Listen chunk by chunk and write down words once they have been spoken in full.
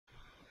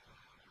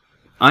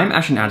I'm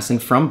Ashton Addison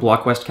from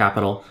Blockwest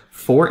Capital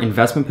for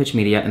Investment Pitch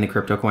Media and the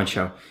Crypto Coin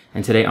Show.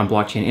 And today on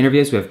Blockchain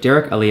Interviews, we have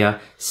Derek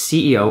Alia,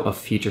 CEO of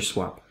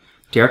Futureswap.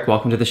 Derek,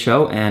 welcome to the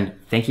show, and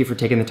thank you for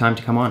taking the time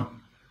to come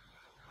on.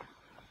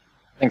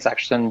 Thanks,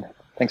 Ashton.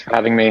 Thanks for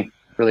having me.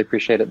 Really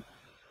appreciate it.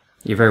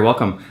 You're very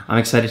welcome. I'm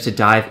excited to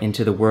dive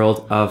into the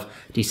world of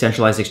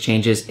decentralized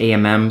exchanges,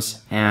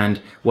 AMMs,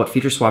 and what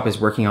Futureswap is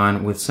working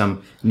on with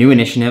some new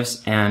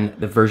initiatives and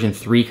the version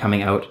 3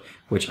 coming out,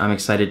 which I'm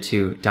excited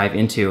to dive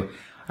into.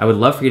 I would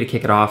love for you to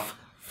kick it off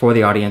for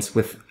the audience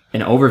with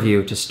an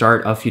overview to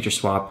start of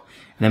Futureswap,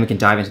 and then we can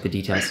dive into the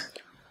details.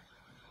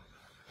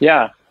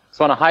 Yeah.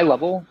 So on a high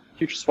level,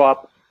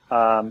 Futureswap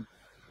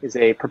is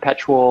a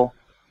perpetual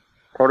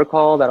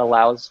protocol that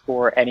allows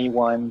for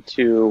anyone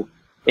to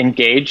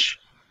engage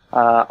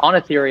on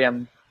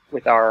Ethereum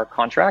with our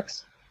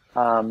contracts,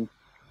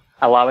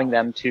 allowing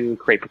them to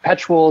create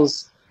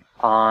perpetuals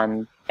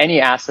on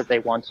any asset they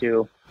want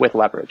to with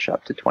leverage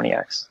up to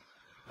 20x.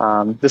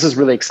 This is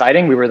really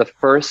exciting. We were the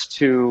first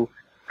to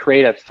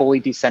create a fully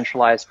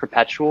decentralized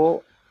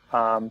perpetual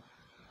about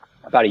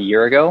a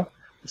year ago,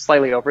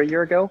 slightly over a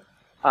year ago,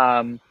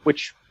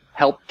 which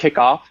helped kick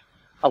off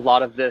a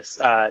lot of this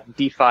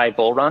DeFi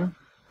bull run,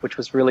 which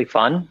was really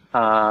fun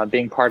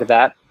being part of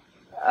that.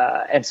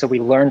 And so we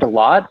learned a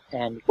lot,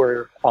 and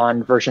we're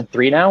on version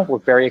 3 now. We're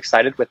very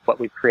excited with what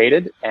we've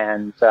created,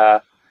 and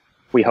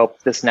we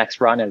hope this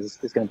next run is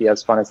going to be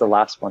as fun as the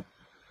last one.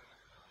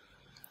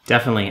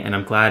 Definitely, and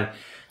I'm glad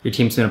your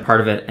team's been a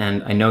part of it,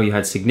 and I know you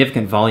had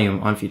significant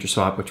volume on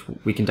Futureswap, which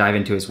we can dive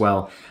into as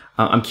well.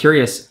 I'm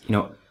curious,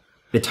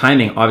 the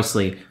timing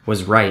obviously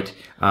was right.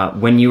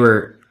 When you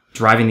were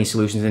driving these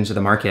solutions into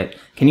the market,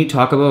 can you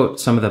talk about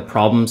some of the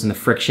problems and the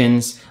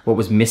frictions, what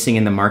was missing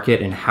in the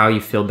market, and how you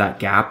filled that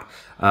gap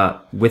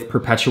with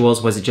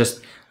perpetuals? Was it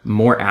just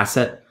more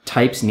asset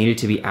types needed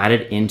to be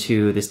added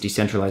into this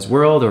decentralized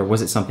world, or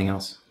was it something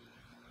else?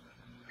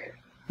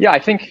 Yeah, I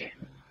think,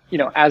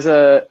 as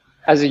a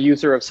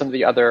user of some of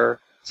the other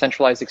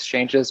centralized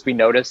exchanges, we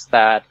noticed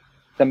that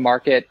the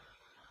market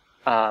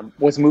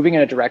was moving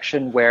in a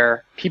direction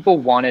where people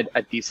wanted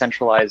a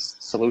decentralized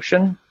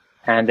solution,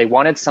 and they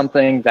wanted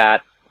something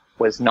that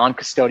was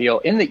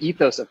non-custodial in the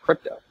ethos of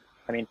crypto.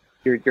 I mean,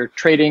 you're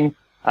trading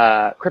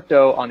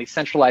crypto on these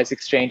centralized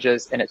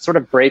exchanges, and it sort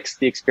of breaks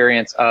the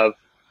experience of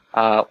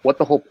what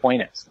the whole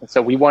point is. And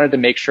so we wanted to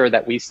make sure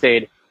that we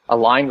stayed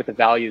aligned with the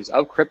values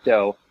of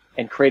crypto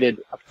and created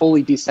a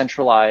fully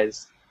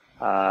decentralized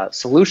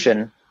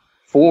solution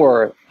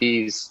for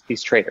these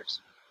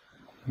traders.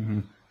 Mm-hmm.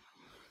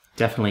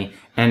 Definitely.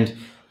 And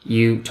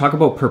you talk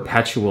about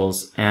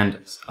perpetuals, and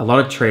a lot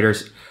of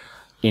traders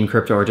in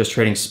crypto are just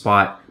trading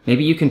spot.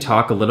 Maybe you can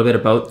talk a little bit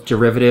about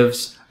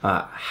derivatives,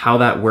 how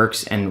that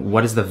works, and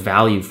what is the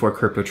value for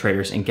crypto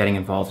traders in getting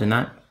involved in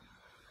that?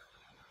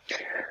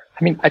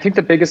 I mean, I think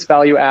the biggest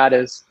value add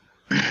is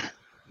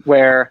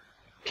where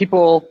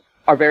people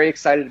are very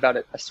excited about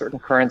a certain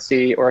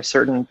currency or a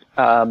certain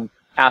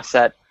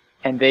asset,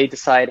 and they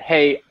decide,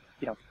 hey,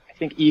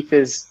 I think ETH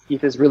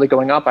is really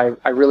going up.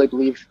 I really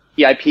believe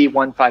EIP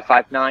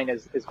 1559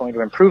 is going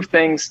to improve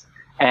things.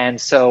 And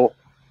so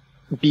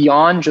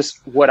beyond just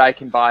what I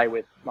can buy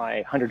with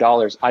my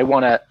 $100, I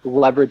want to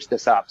leverage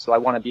this up. So I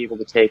want to be able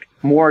to take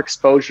more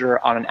exposure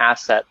on an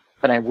asset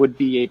than I would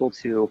be able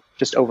to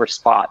just over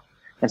spot.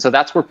 And so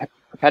that's where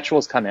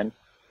perpetuals come in.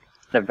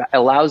 It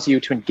allows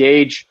you to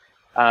engage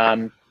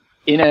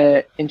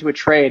into a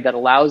trade that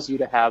allows you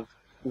to have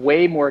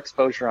way more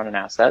exposure on an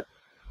asset.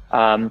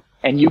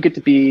 And you get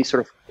to be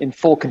sort of in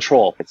full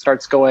control. If it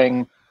starts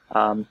going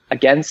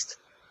against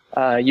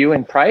you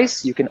in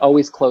price, you can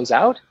always close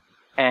out.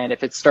 And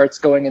if it starts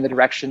going in the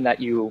direction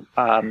that you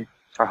are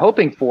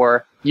hoping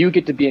for, you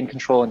get to be in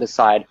control and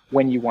decide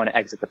when you want to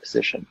exit the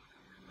position.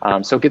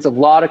 So it gives a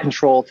lot of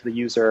control to the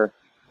user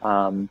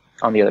on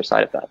the other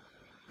side of that.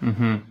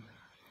 Mm-hmm.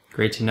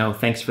 Great to know.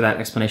 Thanks for that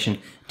explanation,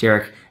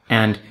 Derek.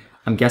 And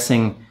I'm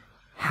guessing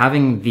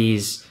having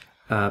these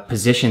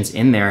positions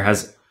in there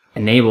has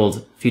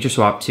enabled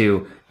Futureswap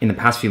to, in the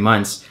past few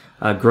months,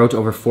 grow to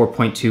over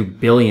 $4.2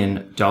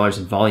 billion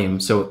in volume.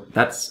 So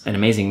that's an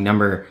amazing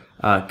number.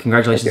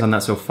 Congratulations on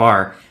that so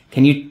far.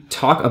 Can you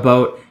talk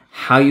about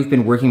how you've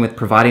been working with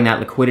providing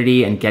that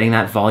liquidity and getting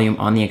that volume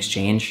on the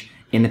exchange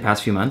in the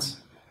past few months?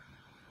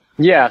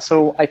 Yeah,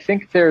 so I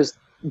think there's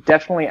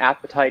definitely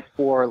appetite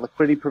for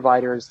liquidity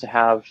providers to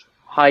have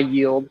high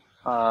yield,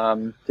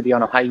 to be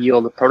on a high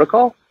yield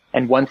protocol.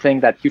 And one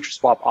thing that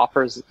Futureswap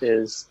offers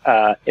is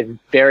a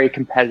very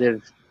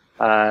competitive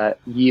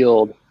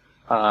yield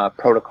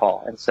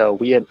protocol. And so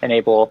we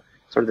enable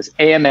sort of this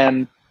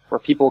AMM where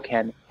people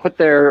can put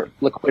their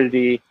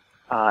liquidity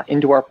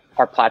into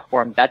our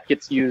platform. That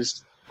gets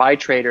used by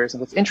traders. And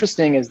what's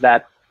interesting is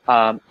that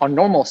on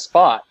normal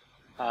spot,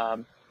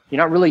 you're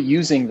not really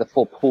using the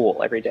full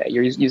pool every day.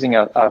 You're using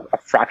a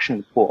fraction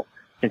of the pool.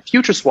 In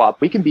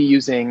Futureswap, we can be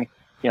using,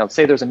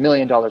 say there's $1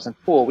 million in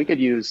pool, we could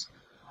use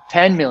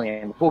 10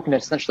 million. The pool can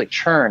essentially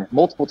churn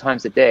multiple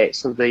times a day.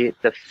 So the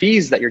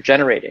fees that you're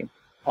generating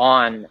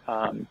on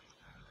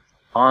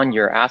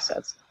your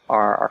assets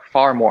are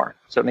far more.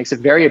 So it makes it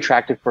very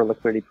attractive for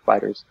liquidity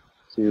providers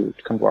to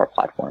come to our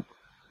platform.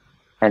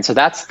 And so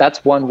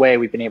that's one way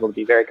we've been able to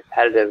be very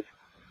competitive,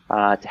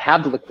 to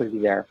have the liquidity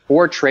there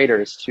for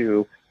traders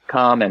to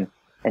come and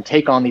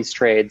take on these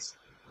trades.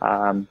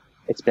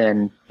 It's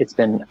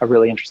been a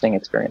really interesting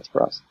experience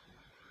for us.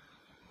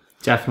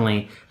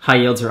 Definitely. High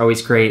yields are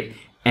always great.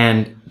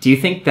 And do you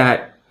think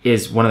that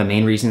is one of the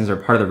main reasons or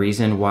part of the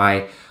reason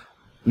why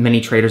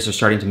many traders are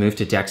starting to move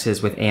to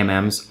DEXs with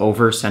AMMs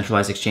over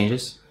centralized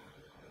exchanges?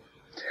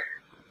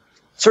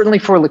 Certainly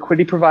for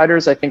liquidity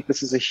providers, I think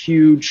this is a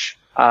huge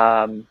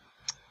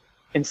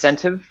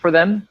incentive for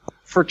them.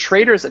 For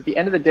traders, at the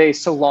end of the day,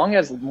 so long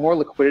as more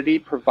liquidity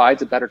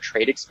provides a better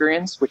trade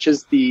experience, which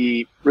is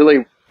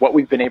really what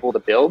we've been able to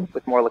build.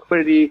 With more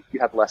liquidity, you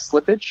have less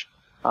slippage.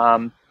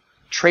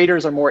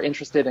 Traders are more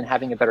interested in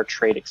having a better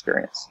trade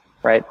experience,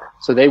 right?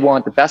 So they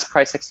want the best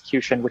price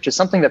execution, which is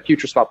something that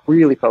Futureswap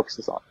really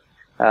focuses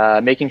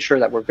on, making sure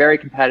that we're very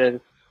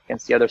competitive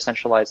against the other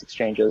centralized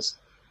exchanges.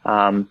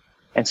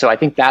 And so I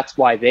think that's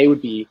why they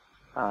would be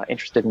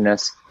interested in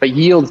this. But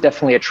yields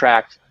definitely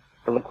attract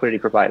the liquidity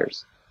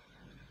providers.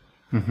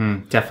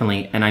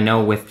 Definitely. And I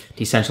know with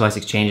decentralized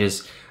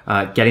exchanges,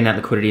 getting that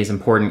liquidity is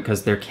important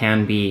because there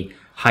can be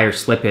higher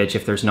slippage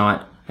if there's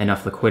not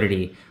enough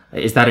liquidity.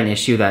 Is that an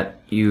issue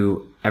that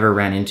you ever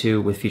ran into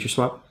with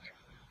Futureswap?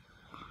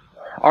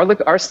 Our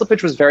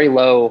slippage was very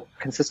low,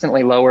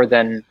 consistently lower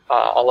than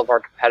all of our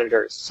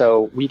competitors.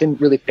 So we didn't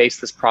really face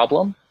this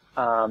problem,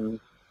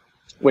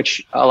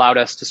 which allowed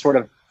us to sort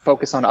of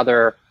focus on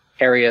other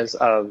areas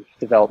of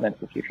development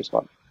for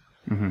Futureswap.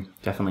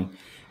 Definitely.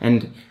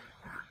 And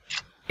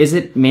is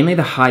it mainly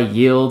the high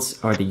yields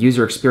or the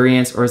user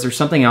experience, or is there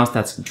something else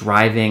that's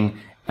driving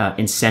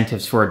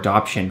incentives for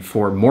adoption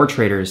for more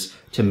traders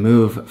to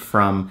move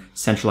from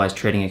centralized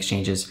trading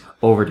exchanges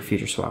over to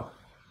Futureswap?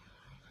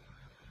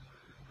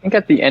 I think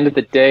at the end of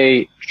the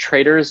day,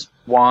 traders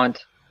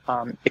want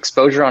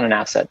exposure on an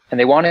asset, and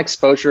they want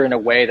exposure in a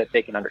way that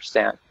they can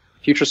understand.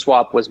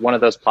 Futureswap was one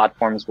of those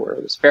platforms where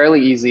it was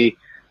fairly easy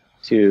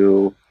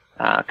to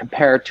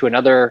compare to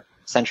another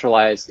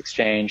centralized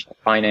exchange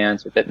like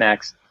Binance or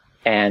BitMEX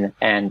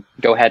and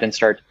go ahead and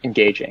start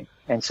engaging.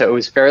 And so it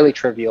was fairly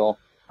trivial.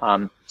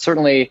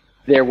 Certainly,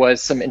 there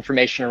was some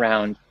information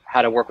around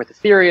how to work with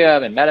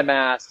Ethereum and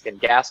MetaMask and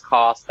gas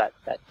costs that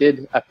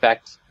did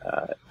affect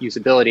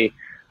usability.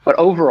 But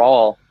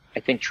overall, I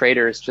think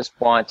traders just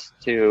want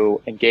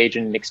to engage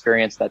in an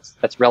experience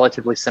that's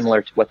relatively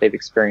similar to what they've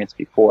experienced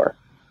before.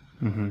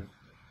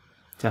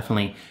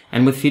 Definitely.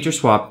 And with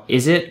Futureswap,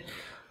 is it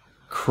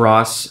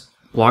cross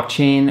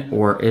blockchain,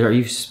 or are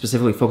you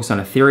specifically focused on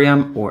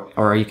Ethereum, or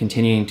are you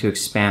continuing to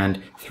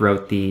expand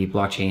throughout the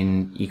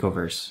blockchain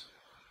ecoverse?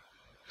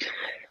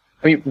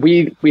 I mean,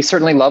 we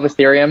certainly love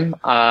Ethereum,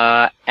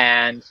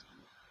 and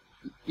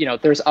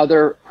there's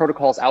other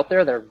protocols out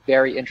there that are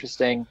very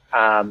interesting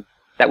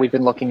that we've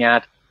been looking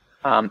at.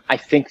 I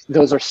think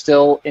those are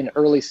still in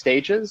early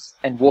stages,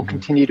 and we'll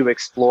continue to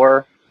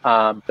explore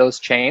those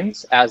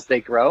chains as they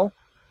grow.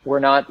 We're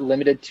not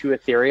limited to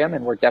Ethereum,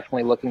 and we're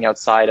definitely looking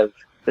outside of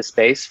the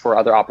space for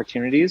other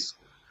opportunities.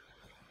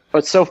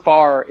 But so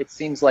far, it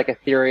seems like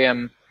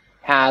Ethereum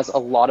has a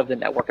lot of the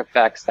network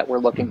effects that we're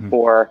looking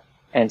for,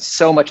 and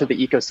so much of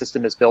the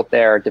ecosystem is built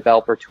there,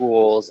 developer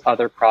tools,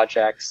 other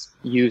projects,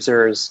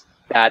 users,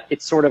 that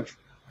it sort of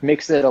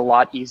makes it a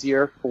lot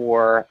easier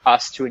for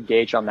us to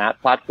engage on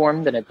that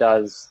platform than it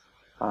does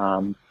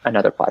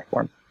another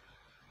platform.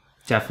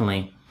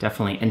 Definitely.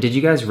 And did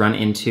you guys run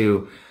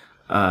into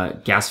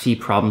gas fee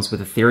problems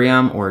with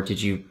Ethereum, or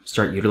did you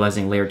start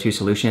utilizing layer 2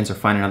 solutions or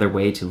find another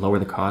way to lower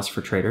the cost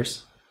for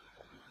traders?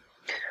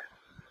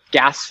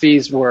 Gas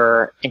fees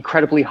were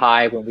incredibly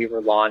high when we were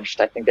launched.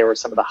 I think they were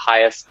some of the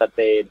highest that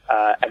they'd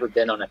ever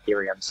been on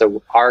Ethereum.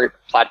 So our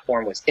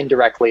platform was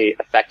indirectly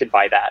affected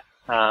by that.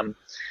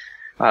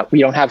 We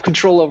don't have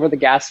control over the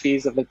gas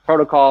fees of the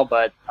protocol,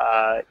 but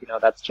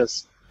that's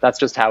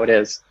just how it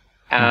is.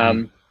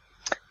 And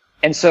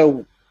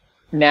so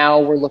now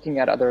we're looking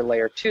at other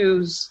layer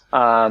 2s.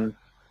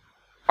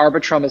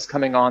 Arbitrum is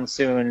coming on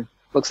soon.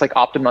 Looks like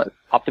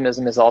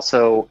Optimism is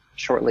also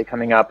shortly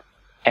coming up.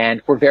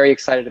 And we're very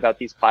excited about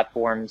these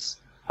platforms.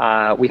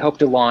 We hope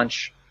to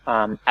launch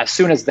as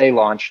soon as they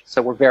launch.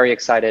 So we're very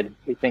excited.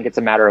 We think it's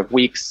a matter of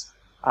weeks.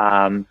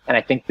 And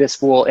I think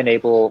this will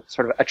enable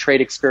sort of a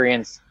trade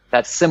experience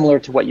that's similar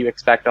to what you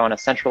expect on a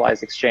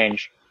centralized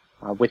exchange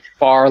with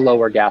far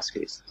lower gas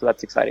fees. So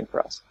that's exciting for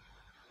us.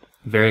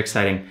 Very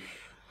exciting.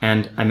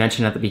 And I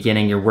mentioned at the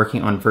beginning, you're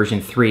working on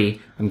version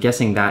 3. I'm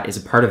guessing that is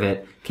a part of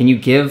it. Can you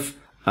give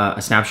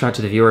a snapshot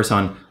to the viewers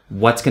on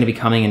what's going to be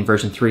coming in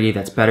version 3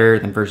 that's better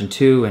than version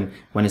 2, and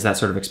when is that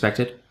sort of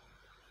expected?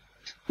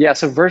 Yeah,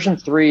 so version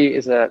 3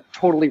 is a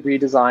totally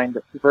redesigned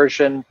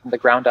version from the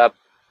ground up.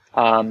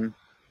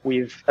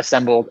 We've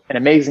assembled an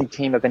amazing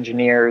team of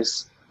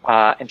engineers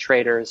and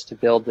traders to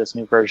build this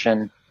new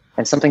version.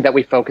 And something that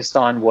we focused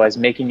on was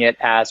making it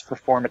as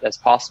performant as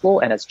possible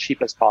and as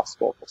cheap as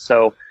possible.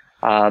 So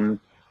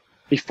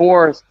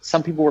Before,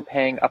 some people were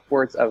paying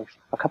upwards of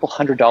a couple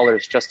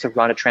 $100 just to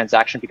run a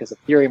transaction because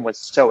Ethereum was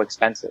so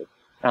expensive.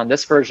 And on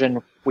this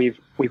version, we've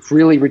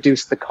really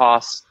reduced the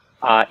costs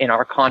in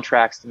our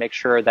contracts to make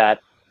sure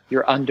that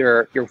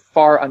you're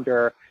far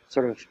under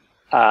sort of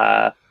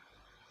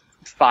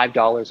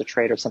 $5 a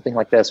trade or something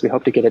like this. We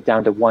hope to get it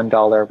down to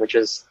 $1, which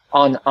is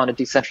on a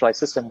decentralized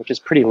system, which is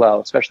pretty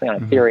low, especially on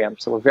Ethereum.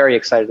 So we're very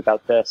excited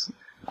about this.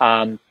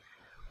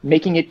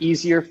 Making it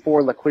easier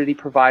for liquidity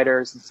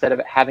providers, instead of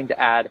having to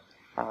add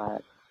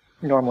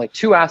normally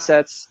 2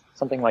 assets,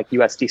 something like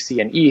USDC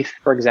and ETH,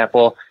 for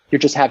example, you're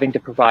just having to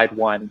provide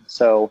one.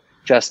 So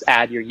just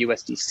add your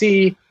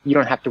USDC. You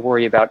don't have to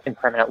worry about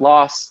impermanent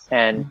loss,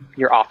 and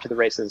you're off to the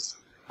races.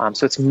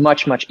 So it's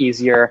much, much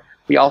easier.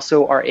 We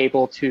also are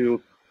able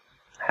to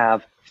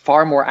have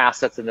far more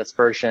assets in this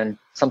version,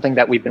 something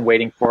that we've been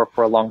waiting for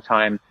a long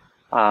time.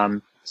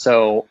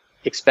 So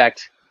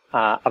expect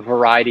a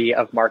variety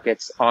of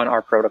markets on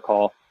our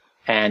protocol,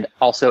 and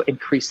also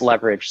increase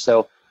leverage.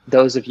 So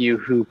those of you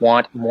who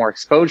want more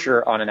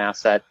exposure on an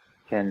asset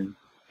can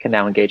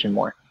now engage in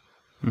more.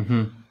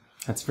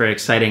 That's very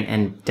exciting,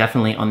 and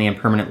definitely on the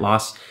impermanent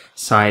loss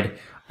side,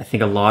 I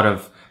think a lot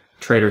of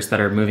traders that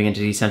are moving into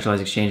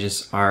decentralized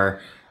exchanges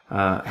are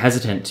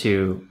hesitant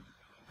to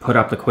put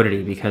up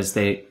liquidity because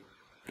they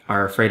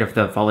are afraid of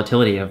the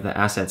volatility of the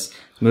assets.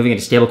 Moving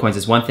into stablecoins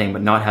is one thing,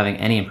 but not having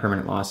any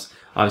impermanent loss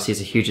obviously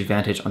is a huge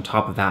advantage on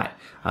top of that.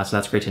 So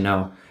that's great to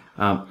know.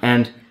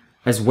 And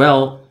as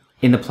well,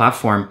 in the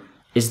platform,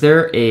 is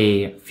there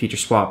a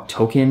Futureswap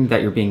token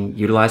that you're being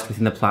utilized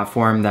within the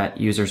platform that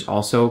users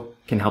also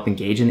can help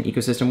engage in the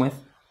ecosystem with?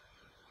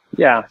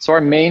 Yeah, so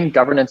our main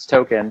governance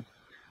token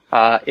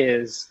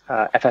is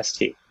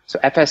FST. So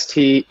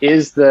FST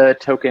is the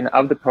token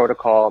of the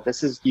protocol.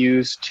 This is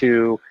used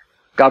to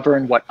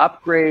govern what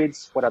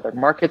upgrades, what other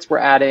markets we're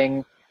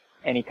adding,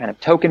 any kind of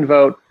token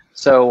vote.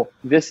 So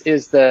this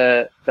is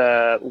the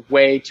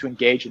way to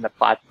engage in the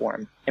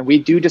platform. And we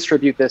do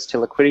distribute this to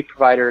liquidity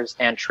providers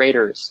and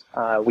traders.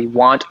 We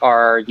want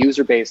our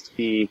user base to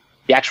be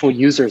the actual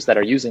users that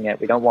are using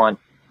it. We don't want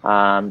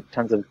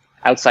tons of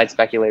outside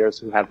speculators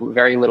who have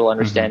very little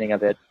understanding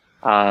of it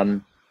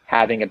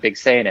having a big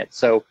say in it.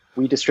 So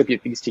we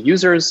distribute these to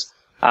users,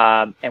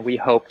 and we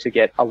hope to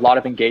get a lot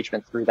of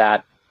engagement through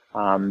that.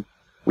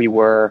 We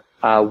were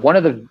one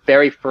of the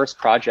very first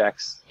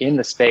projects in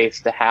the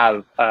space to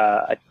have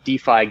a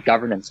DeFi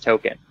governance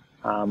token.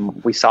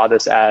 We saw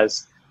this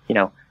as,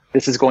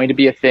 this is going to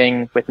be a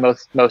thing with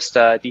most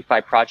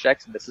DeFi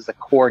projects, and this is a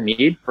core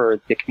need for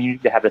the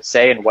community to have a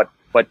say in what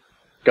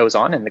goes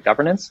on in the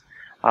governance.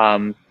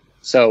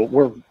 So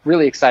we're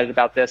really excited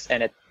about this,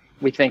 and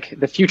we think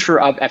the future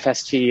of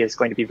FST is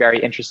going to be very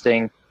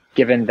interesting,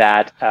 given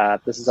that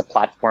this is a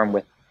platform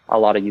with a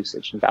lot of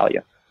usage and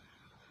value.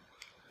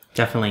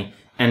 Definitely.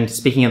 And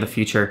speaking of the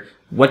future,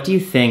 what do you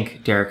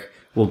think, Derek,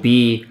 will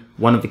be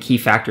one of the key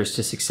factors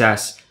to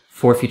success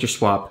for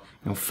Futureswap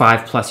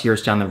 5+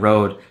 years down the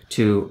road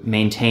to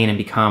maintain and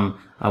become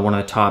one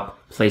of the top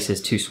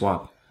places to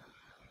swap?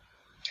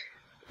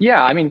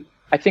 Yeah,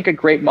 I think a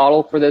great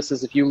model for this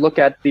is if you look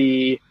at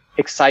the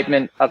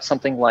excitement of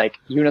something like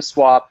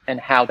Uniswap and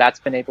how that's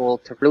been able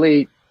to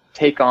really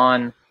take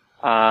on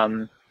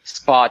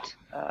spot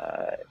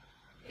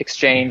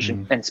exchange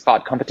and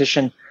spot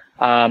competition.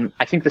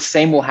 I think the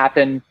same will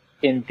happen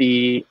in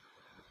the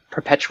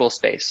perpetual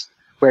space,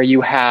 where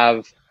you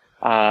have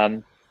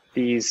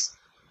these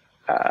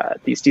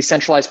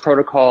decentralized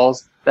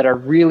protocols that are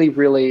really,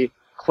 really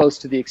close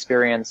to the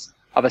experience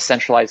of a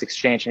centralized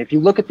exchange. And if you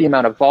look at the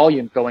amount of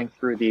volume going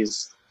through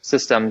these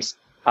systems,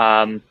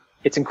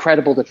 it's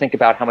incredible to think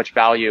about how much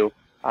value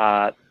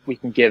we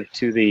can give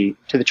to the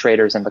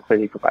traders and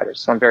liquidity providers.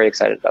 So I'm very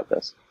excited about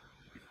this.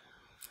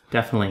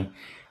 Definitely.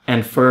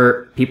 And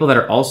for people that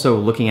are also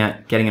looking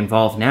at getting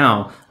involved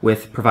now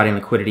with providing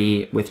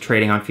liquidity, with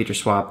trading on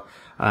Futureswap,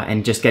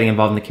 and just getting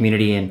involved in the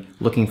community and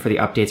looking for the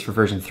updates for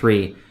version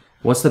 3,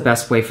 what's the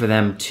best way for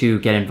them to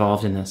get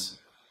involved in this?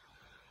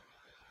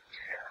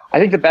 I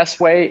think the best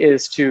way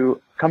is to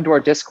come to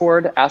our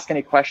Discord, ask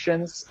any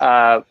questions.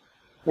 We're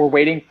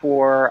waiting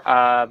for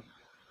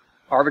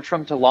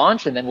Arbitrum to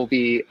launch, and then we'll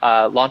be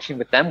launching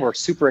with them. We're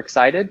super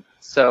excited.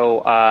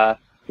 So,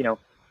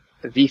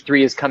 the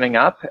V3 is coming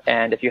up,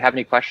 and if you have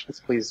any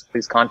questions,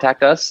 please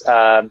contact us.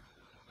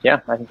 Yeah,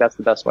 I think that's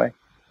the best way.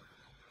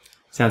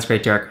 Sounds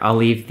great, Derek. I'll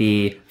leave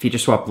the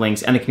Futureswap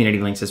links and the community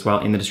links as well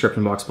in the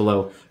description box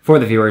below for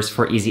the viewers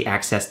for easy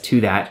access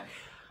to that.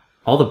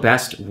 All the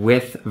best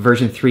with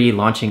version 3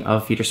 launching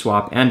of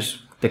Futureswap and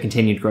the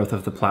continued growth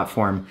of the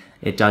platform.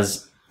 It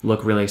does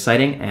look really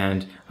exciting,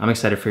 and I'm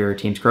excited for your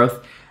team's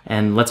growth.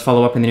 And let's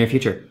follow up in the near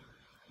future.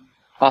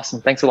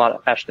 Awesome. Thanks a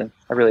lot, Ashton.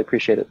 I really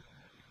appreciate it.